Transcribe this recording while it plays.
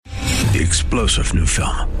The explosive new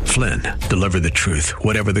film, Flynn, deliver the truth,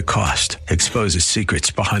 whatever the cost, exposes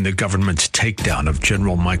secrets behind the government's takedown of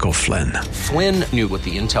General Michael Flynn. Flynn knew what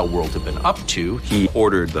the intel world had been up to. He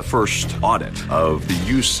ordered the first audit of the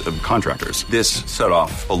use of contractors. This set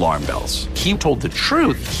off alarm bells. He told the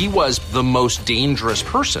truth. He was the most dangerous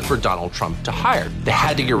person for Donald Trump to hire. They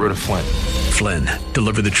had to get rid of Flynn. Flynn,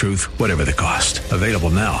 deliver the truth, whatever the cost. Available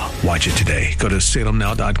now. Watch it today. Go to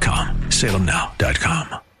salemnow.com.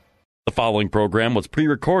 salemnow.com. The following program was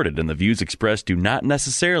pre-recorded, and the views expressed do not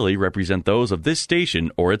necessarily represent those of this station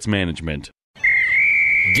or its management.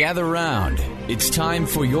 Gather round. It's time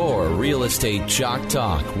for your Real Estate Chalk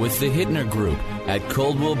Talk with the Hittner Group at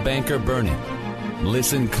Coldwell Banker Burnett.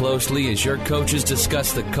 Listen closely as your coaches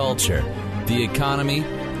discuss the culture, the economy,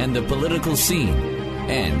 and the political scene,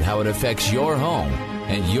 and how it affects your home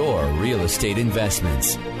and your real estate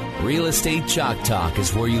investments. Real Estate Chalk Talk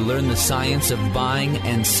is where you learn the science of buying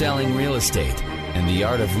and selling real estate and the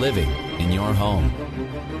art of living in your home.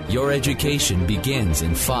 Your education begins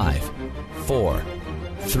in 5, 4,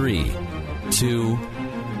 3, 2,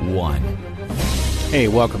 1. Hey,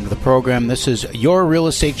 welcome to the program. This is your Real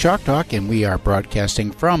Estate Chalk Talk, and we are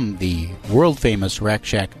broadcasting from the world-famous Rack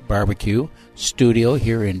Shack Barbecue studio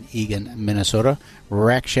here in Eagan, Minnesota.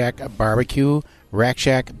 Rack Shack Barbecue,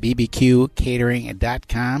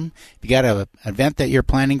 RackShackBBQCatering.com. If you got an event that you're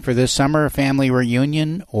planning for this summer, a family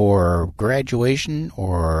reunion or graduation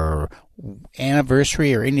or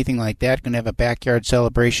anniversary or anything like that, going to have a backyard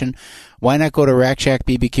celebration, why not go to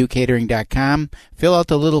RackShackBBQCatering.com, fill out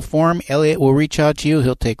the little form. Elliot will reach out to you.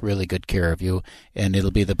 He'll take really good care of you, and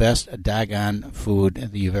it'll be the best doggone food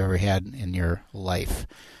that you've ever had in your life.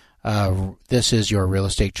 This is your Real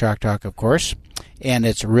Estate Chalk Talk, of course, and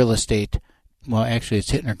it's real estate. Well, actually,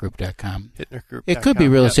 it's HittnerGroup.com. HittnerGroup.com. It could be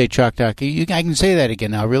Real Estate Chalk Talk. I can say that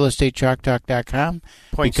again now, RealEstateChalkTalk.com,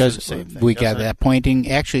 because we got that pointing.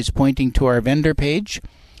 Actually, it's pointing to our vendor page.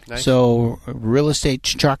 Nice. So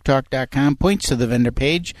RealEstateChalkTalk.com points to the vendor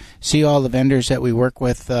page. See all the vendors that we work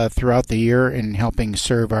with throughout the year in helping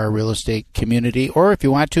serve our real estate community. Or if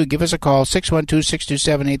you want to, give us a call,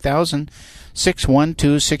 612-627-8000.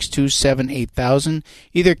 612-627-8000.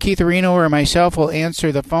 Either Keith Areno or myself will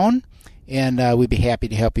answer the phone, and we'd be happy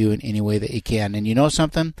to help you in any way that you can. And you know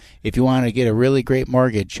something? If you want to get a really great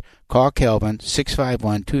mortgage, call Kelvin,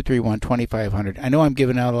 651-231-2500. I know I'm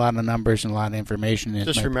giving out a lot of numbers and a lot of information.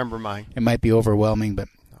 Just remember mine. It might be overwhelming, but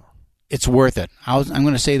it's worth it. I'm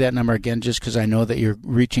going to say that number again just because I know that you're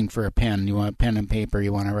reaching for a pen. You want a pen and paper.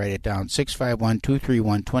 You want to write it down,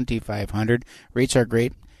 651-231-2500. Rates are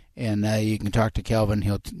great, and you can talk to Kelvin.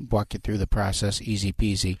 He'll walk you through the process, easy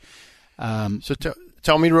peasy.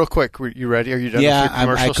 Tell me real quick. You ready? Are you done with your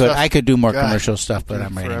commercial stuff? I could do more commercial stuff, but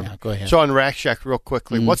I'm ready now. Go ahead. So on Rack Shack, real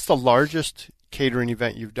quickly, what's the largest catering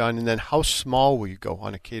event you've done, and then how small will you go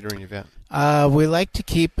on a catering event? We like to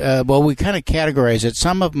keep, we kind of categorize it.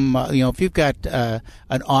 Some of them, if you've got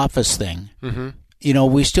an office thing,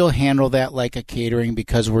 we still handle that like a catering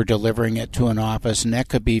because we're delivering it to an office, and that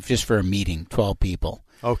could be just for a meeting, 12 people.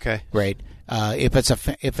 Okay. Right. If it's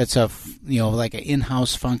a like an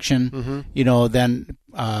in-house function, then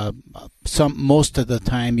most of the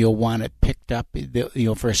time you'll want it picked up.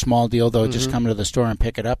 For a small deal, they'll just come to the store and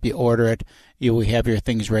pick it up. You order it. We have your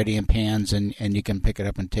things ready in pans, and you can pick it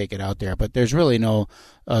up and take it out there. But there's really no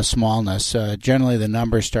smallness. Generally, the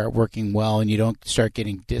numbers start working well, and you don't start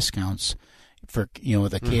getting discounts for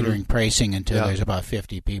the catering pricing until there's about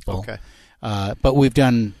 50 people. Okay. But we've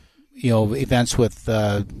done events with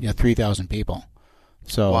 3,000 people.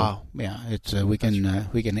 So wow. Yeah, it's we can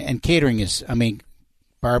and catering is,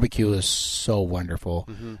 barbecue is so wonderful.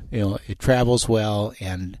 It travels well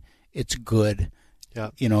and it's good. Yeah.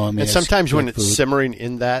 And sometimes when it's food. Simmering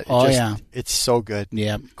in that, it's so good.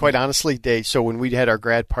 Yeah. Quite honestly, so when we had our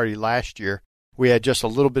grad party last year, we had just a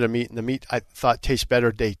little bit of meat, and the meat I thought tastes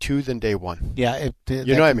better day 2 than day 1. Yeah, you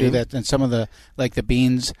know what I mean? Do that. And some of the the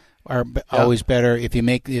beans are always better. If we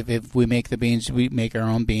make the beans, we make our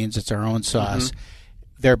own beans. It's our own sauce.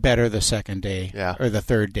 They're better the second day or the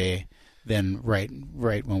third day than right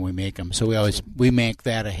when we make them. So we make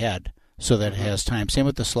that ahead so that it has time. Same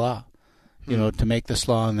with the slaw. To make the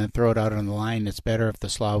slaw and then throw it out on the line, it's better if the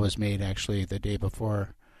slaw was made actually the day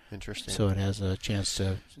before. Interesting. So it has a chance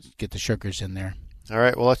to get the sugars in there. All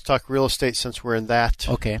right. Well, let's talk real estate since we're in that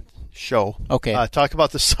show. Okay. Talk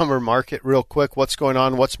about the summer market real quick. What's going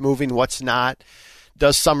on? What's moving? What's not?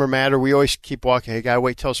 Does summer matter? We always keep walking. Hey, got to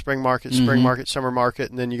wait till spring market, summer market,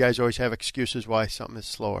 and then you guys always have excuses why something is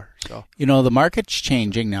slower. So the market's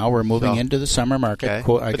changing now. Wewe're moving into the summer market.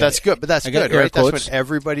 Okay. But that's good. But that's good, right? That's when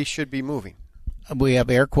everybody should be moving. We have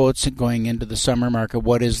air quotes going into the summer market.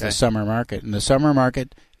 What is the summer market? In the summer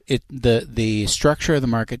market, the structure of the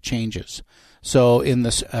market changes. So in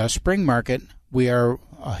the spring market, we are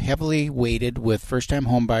heavily weighted with first-time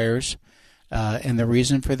home buyers, and the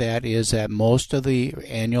reason for that is that most of the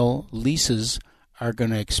annual leases are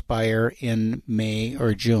going to expire in May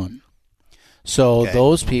or June. So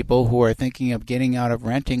those people who are thinking of getting out of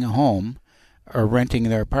renting a home or renting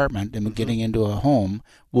their apartment and getting into a home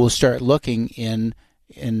will start looking in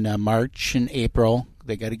March and April.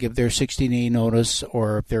 They got to give their 60-day notice,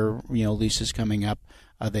 or if their lease is coming up,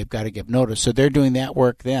 they've got to give notice. So they're doing that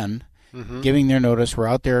work then, giving their notice. We're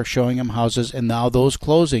out there showing them houses, and now those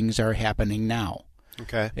closings are happening now.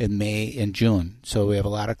 Okay. In May and June. So we have a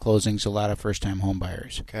lot of closings, a lot of first-time home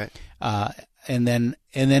buyers. Okay. And then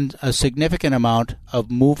a significant amount of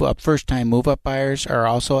first-time move-up buyers are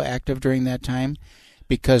also active during that time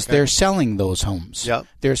because they're selling those homes. Yep.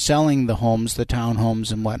 They're selling the homes, the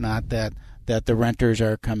townhomes and whatnot that the renters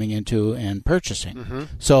are coming into and purchasing.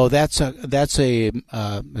 So that's a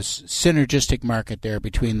synergistic market there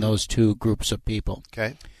between those two groups of people.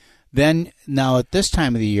 Okay. Then now at this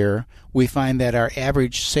time of the year, we find that our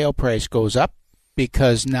average sale price goes up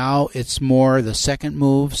because now it's more the second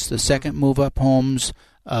moves, the second move-up homes,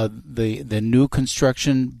 the new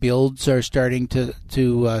construction builds are starting to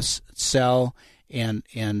sell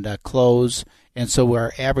and close, and so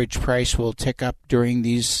our average price will tick up during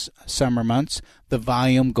these summer months. The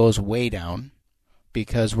volume goes way down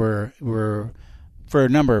because we're for a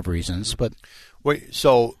number of reasons. But wait,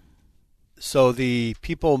 so the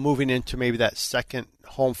people moving into maybe that second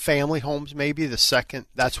home, family homes, maybe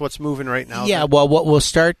that's what's moving right now. Yeah. Well, what we'll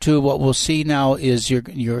see now is your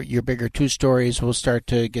bigger 2 stories will start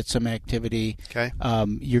to get some activity. Okay.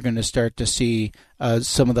 You're going to start to see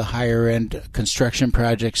some of the higher end construction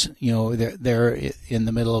projects. They're in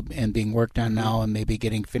the middle of and being worked on now, and maybe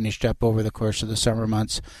getting finished up over the course of the summer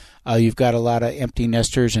months. You've got a lot of empty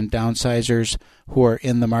nesters and downsizers who are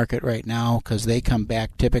in the market right now because they come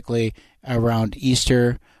back typically around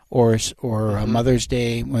Easter or Mother's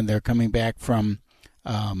Day when they're coming back from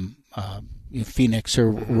Phoenix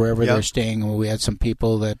or wherever they're staying. We had some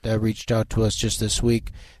people that reached out to us just this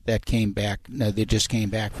week that came back. They just came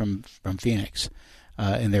back from Phoenix,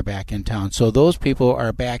 and they're back in town. So those people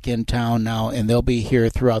are back in town now, and they'll be here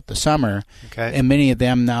throughout the summer. Okay. And many of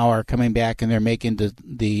them now are coming back, and they're making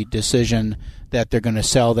the decision that they're going to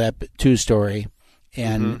sell that 2-story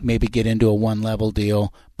and maybe get into a 1-level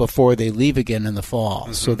deal before they leave again in the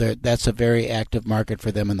fall. So that's a very active market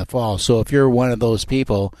for them in the fall. So if you're one of those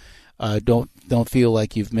people, don't feel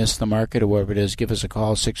like you've missed the market or whatever it is. Give us a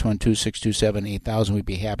call, 612-627-8000. We'd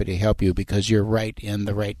be happy to help you because you're right in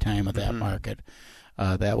the right time of that market.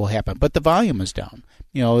 That will happen. But the volume is down.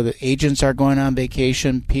 The agents are going on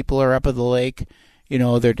vacation. People are up at the lake.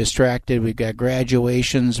 They're distracted. We've got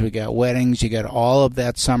graduations. We've got weddings. You got all of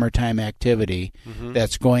that summertime activity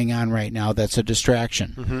that's going on right now that's a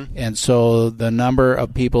distraction. And so the number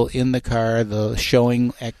of people in the car, the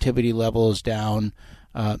showing activity level is down.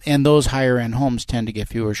 And those higher-end homes tend to get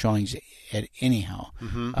fewer showings anyhow.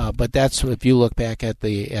 But that's if you look back at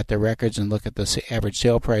the records and look at the average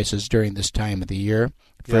sale prices during this time of the year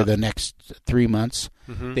for the next 3 months,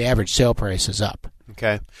 the average sale price is up.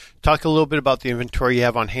 Okay. Talk a little bit about the inventory you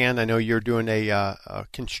have on hand. I know you're doing a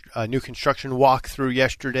new construction walkthrough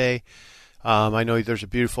yesterday. I know there's a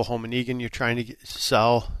beautiful home in Eagan you're trying to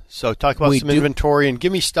sell. So talk about some inventory and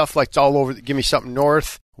give me stuff like it's all over. Give me something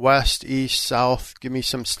north, west, east, south. Give me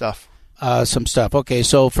some stuff. Okay,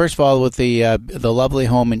 so first of all, with the lovely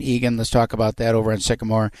home in Eagan, let's talk about that over in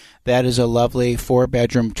Sycamore. That is a lovely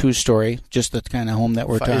 4-bedroom, 2-story, just the kind of home that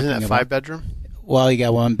we're talking about. Isn't that 5-bedroom? Well, you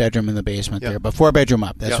got 1 bedroom in the basement there, but 4-bedroom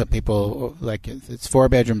up. That's what people like. It's 4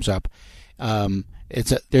 bedrooms up.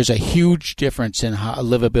 There's a huge difference in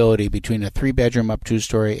livability between a 3-bedroom up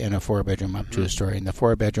 2-story and a 4-bedroom up 2-story, and the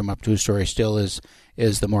 4-bedroom up 2-story still is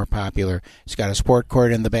the more popular. It's got a sport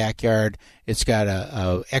court in the backyard. It's got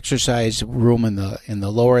a exercise room in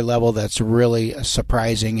the lower level that's really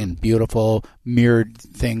surprising and beautiful, mirrored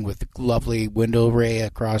thing with lovely window array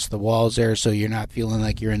across the walls there, so you're not feeling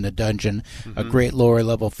like you're in the dungeon. A great lower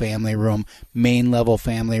level family room, main level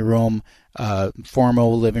family room,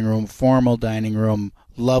 formal living room, formal dining room,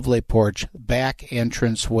 lovely porch, back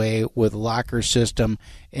entranceway with locker system,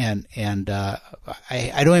 and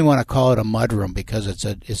I don't even want to call it a mudroom because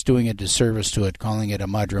it's doing a disservice to it calling it a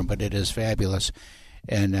mudroom, but it is fabulous.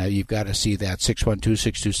 And you've got to see that,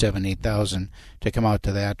 612-627-8000 to come out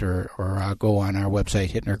to that, or go on our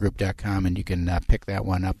website, hittnergroup.com, and you can pick that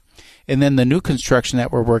one up. And then the new construction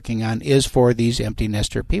that we're working on is for these empty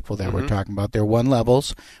nester people that we're talking about. They're one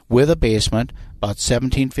levels with a basement, about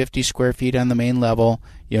 1,750 square feet on the main level.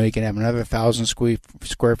 You can have another 1,000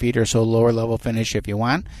 square feet or so lower level finish if you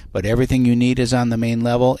want, but everything you need is on the main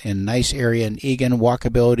level in nice area in Eagan,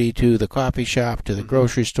 walkability to the coffee shop, to the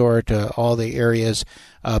grocery store, to all the areas.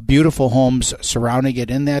 Beautiful homes surrounding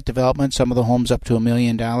it in that development. Some of the homes up to $1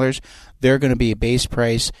 million. They're going to be, base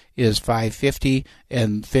price is $550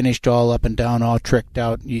 and finished all up and down, all tricked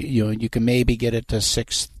out. You can maybe get it to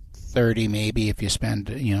 $630 maybe if you spend,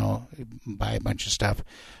 buy a bunch of stuff.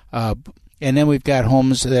 And then we've got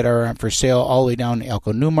homes that are for sale all the way down to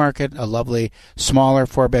Elko New Market, a lovely smaller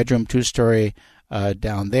 4-bedroom, 2-story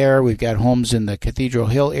down there. We've got homes in the Cathedral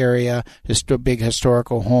Hill area, big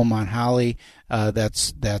historical home on Holly.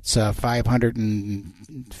 That's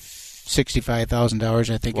 $565,000,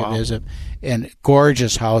 I think it is. And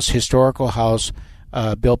gorgeous house, historical house,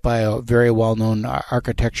 built by a very well-known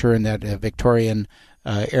architecture in that Victorian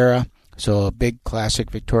era. So a big classic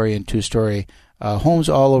Victorian 2-story homes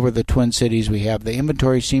all over the Twin Cities. We have the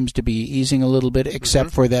inventory seems to be easing a little bit, except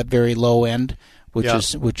for that very low end,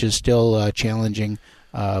 which is still challenging.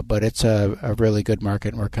 But it's a really good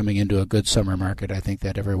market, and we're coming into a good summer market. I think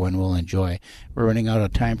that everyone will enjoy. We're running out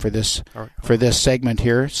of time for this segment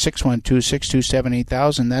here.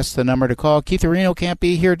 612-627-8000. That's the number to call. Keith Areno can't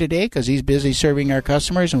be here today because he's busy serving our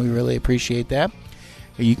customers, and we really appreciate that.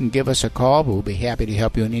 You can give us a call. We'll be happy to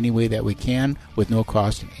help you in any way that we can with no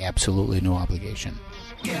cost and absolutely no obligation.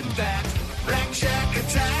 Get that Rack Shack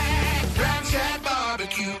attack, Rack Shack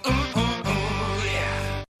barbecue.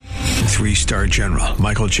 Yeah. 3-star General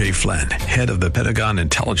Michael J. Flynn, head of the Pentagon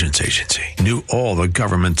Intelligence Agency, knew all the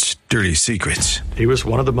government's dirty secrets. He was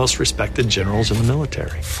one of the most respected generals in the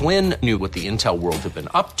military. Flynn knew what the intel world had been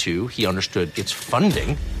up to. He understood its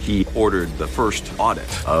funding. He ordered the first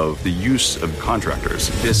audit of the use of contractors.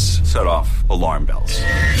 This set off alarm bells.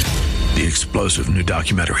 The explosive new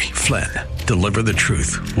documentary, Flynn, Deliver the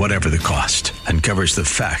Truth, Whatever the Cost, uncovers the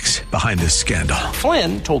facts behind this scandal.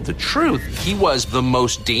 Flynn told the truth. He was the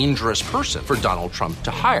most dangerous person for Donald Trump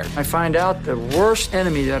to hire. I find out the worst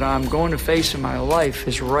enemy that I'm going to face in my life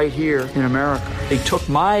is right here in America. They took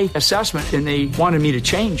my assessment and they wanted me to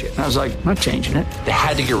change it. And I was like, I'm not changing it. They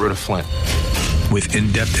had to get rid of Flynn. With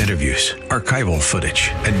in-depth interviews, archival footage,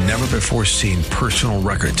 and never-before-seen personal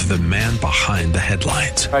records of the man behind the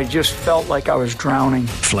headlines. I just felt like I was drowning.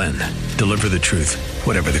 Flynn, Deliver the Truth,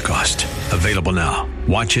 Whatever the Cost. Available now.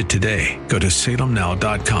 Watch it today. Go to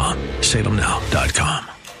salemnow.com. salemnow.com.